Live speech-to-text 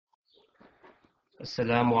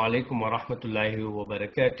Assalamu alaikum wa rahmatullahi wa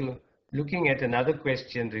barakatuh. Looking at another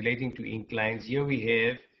question relating to inclines, here we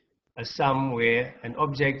have a sum where an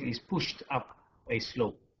object is pushed up a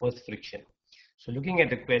slope with friction. So looking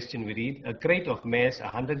at the question, we read, a crate of mass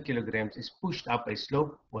 100 kilograms is pushed up a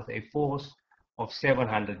slope with a force of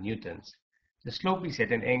 700 newtons. The slope is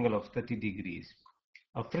at an angle of 30 degrees.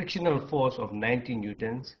 A frictional force of 90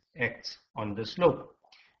 newtons acts on the slope.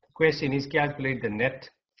 The question is calculate the net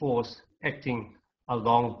force acting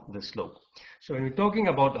along the slope. So when we're talking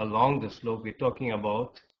about along the slope, we're talking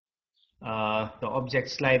about the object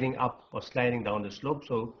sliding up or sliding down the slope.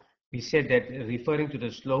 So we said that referring to the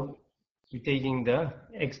slope, we're taking the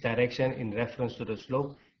x direction in reference to the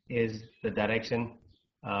slope is the direction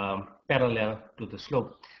parallel to the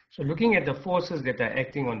slope. So looking at the forces that are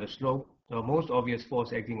acting on the slope, the most obvious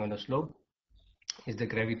force acting on the slope is the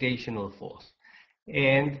gravitational force.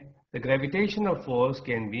 And the gravitational force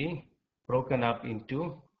can be broken up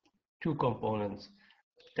into two components,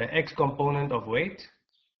 the x component of weight,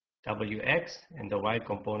 Wx, and the y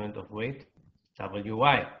component of weight,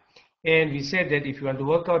 Wy. And we said that if you want to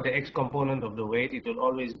work out the x component of the weight, it will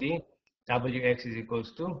always be Wx is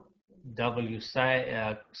equals to W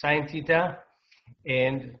sine theta,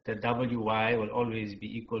 and the Wy will always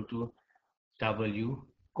be equal to W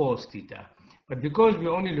cos theta. But because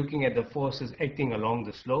we're only looking at the forces acting along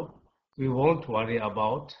the slope, we won't worry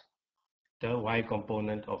about the y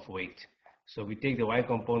component of weight. So we take the y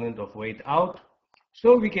component of weight out.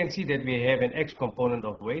 So we can see that we have an x component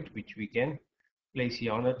of weight, which we can place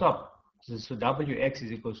here on the top. So Wx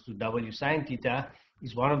is equals to W sine theta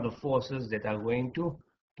is one of the forces that are going to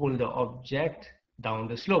pull the object down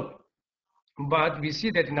the slope. But we see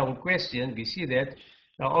that in our question, we see that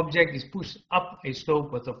the object is pushed up a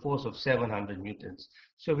slope with a force of 700 newtons.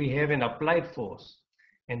 So we have an applied force,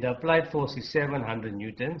 and the applied force is 700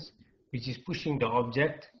 newtons, which is pushing the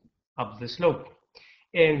object up the slope.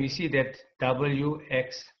 And we see that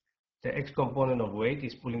Wx, the x component of weight,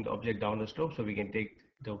 is pulling the object down the slope, so we can take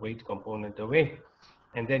the weight component away.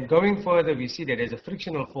 And then going further, we see that there's a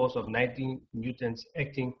frictional force of 90 newtons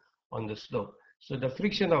acting on the slope. So the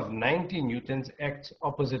friction of 90 newtons acts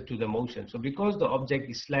opposite to the motion. So because the object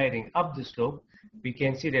is sliding up the slope, we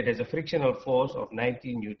can see that there's a frictional force of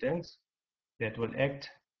 90 newtons that will act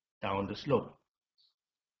down the slope.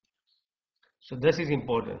 So this is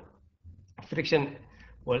important. Friction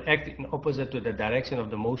will act in opposite to the direction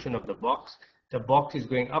of the motion of the box. The box is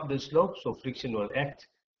going up the slope, so friction will act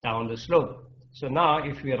down the slope. So now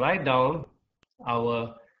if we write down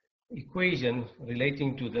our equation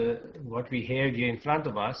relating to what we have here in front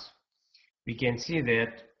of us, we can see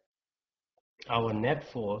that our net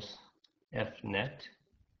force, F net,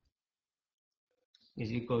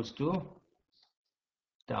 is equals to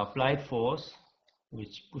the applied force,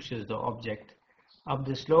 which pushes the object up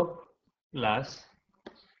the slope, plus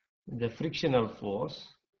the frictional force,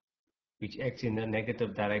 which acts in the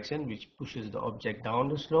negative direction, which pushes the object down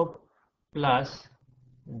the slope, plus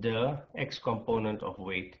the x component of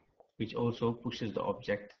weight, which also pushes the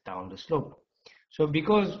object down the slope. So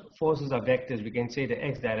because forces are vectors, we can say the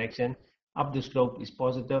x direction up the slope is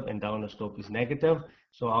positive and down the slope is negative.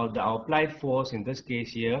 So our applied force in this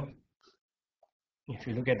case here, if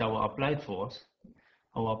you look at our applied force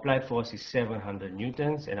is 700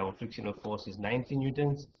 newtons and our frictional force is 90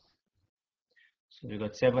 newtons. So we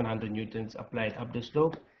got 700 newtons applied up the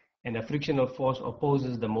slope, and the frictional force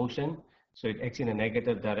opposes the motion, so it acts in a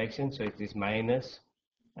negative direction, so it is minus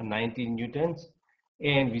 90 newtons.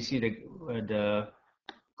 And we see the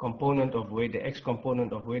component of weight, the x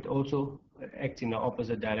component of weight, also acts in the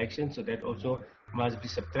opposite direction, so that also must be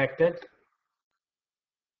subtracted.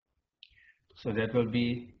 So that will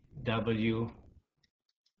be W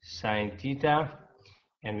sine theta,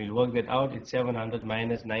 and we'll work that out. It's 700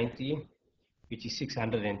 minus 90, which is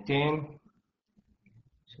 610.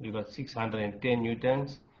 So we got 610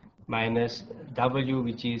 newtons minus W,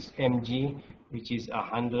 which is mg, which is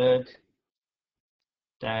 100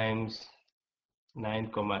 times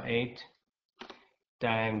 9,8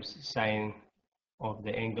 times sine of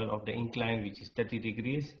the angle of the incline, which is 30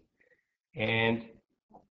 degrees. And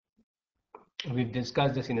we've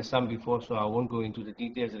discussed this in a sum before, so I won't go into the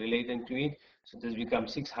details relating to it. So this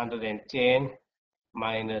becomes 610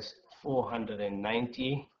 minus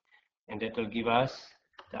 490, and that will give us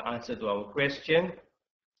the answer to our question,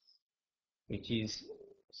 which is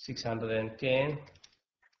 610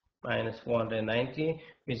 minus 490,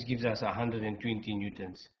 which gives us 120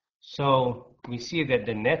 newtons. So we see that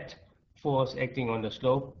the net force acting on the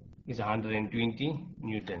slope is 120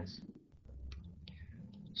 newtons.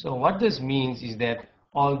 So what this means is that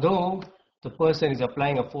although the person is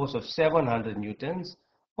applying a force of 700 newtons,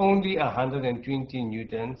 only 120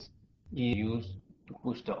 newtons is used to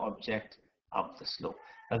push the object up the slope.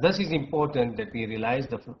 Now this is important that we realize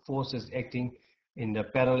the forces acting in the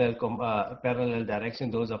parallel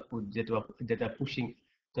direction, those are that are pushing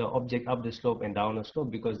the object up the slope and down the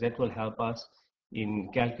slope, because that will help us in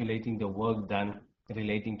calculating the work done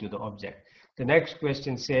relating to the object. The next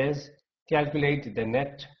question says, calculate the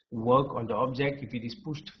net work on the object if it is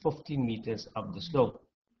pushed 15 meters up the slope.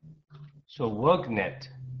 So work net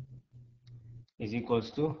is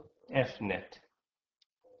equals to F net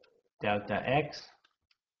delta x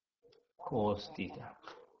cos theta.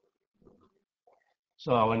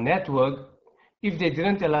 So our net work, if they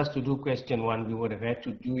didn't tell us to do question 1, we would have had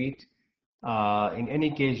to do it in any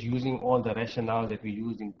case using all the rationale that we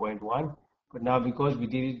used in point 1. But now because we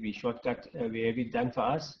did it, we shortcut, we have it done for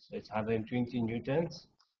us. So it's 120 newtons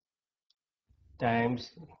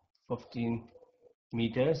times 15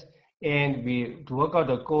 meters. And to work out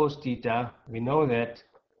the cos theta, we know that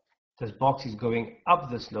this box is going up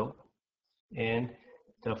the slope and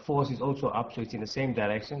the force is also up, so it's in the same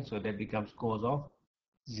direction. So that becomes cos of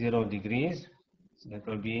 0 degrees. So that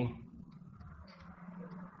will be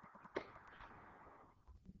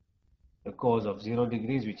the cos of 0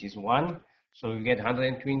 degrees, which is 1. So we get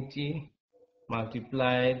 120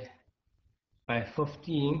 multiplied by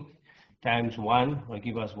 15 times 1 will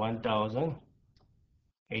give us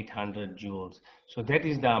 1,800 joules. So that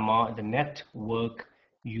is the amount, the net work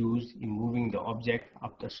used in moving the object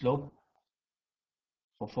up the slope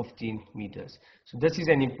for 15 meters. So this is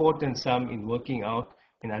an important sum in working out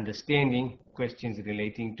and understanding questions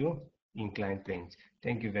relating to inclined planes.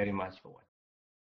 Thank you very much for watching.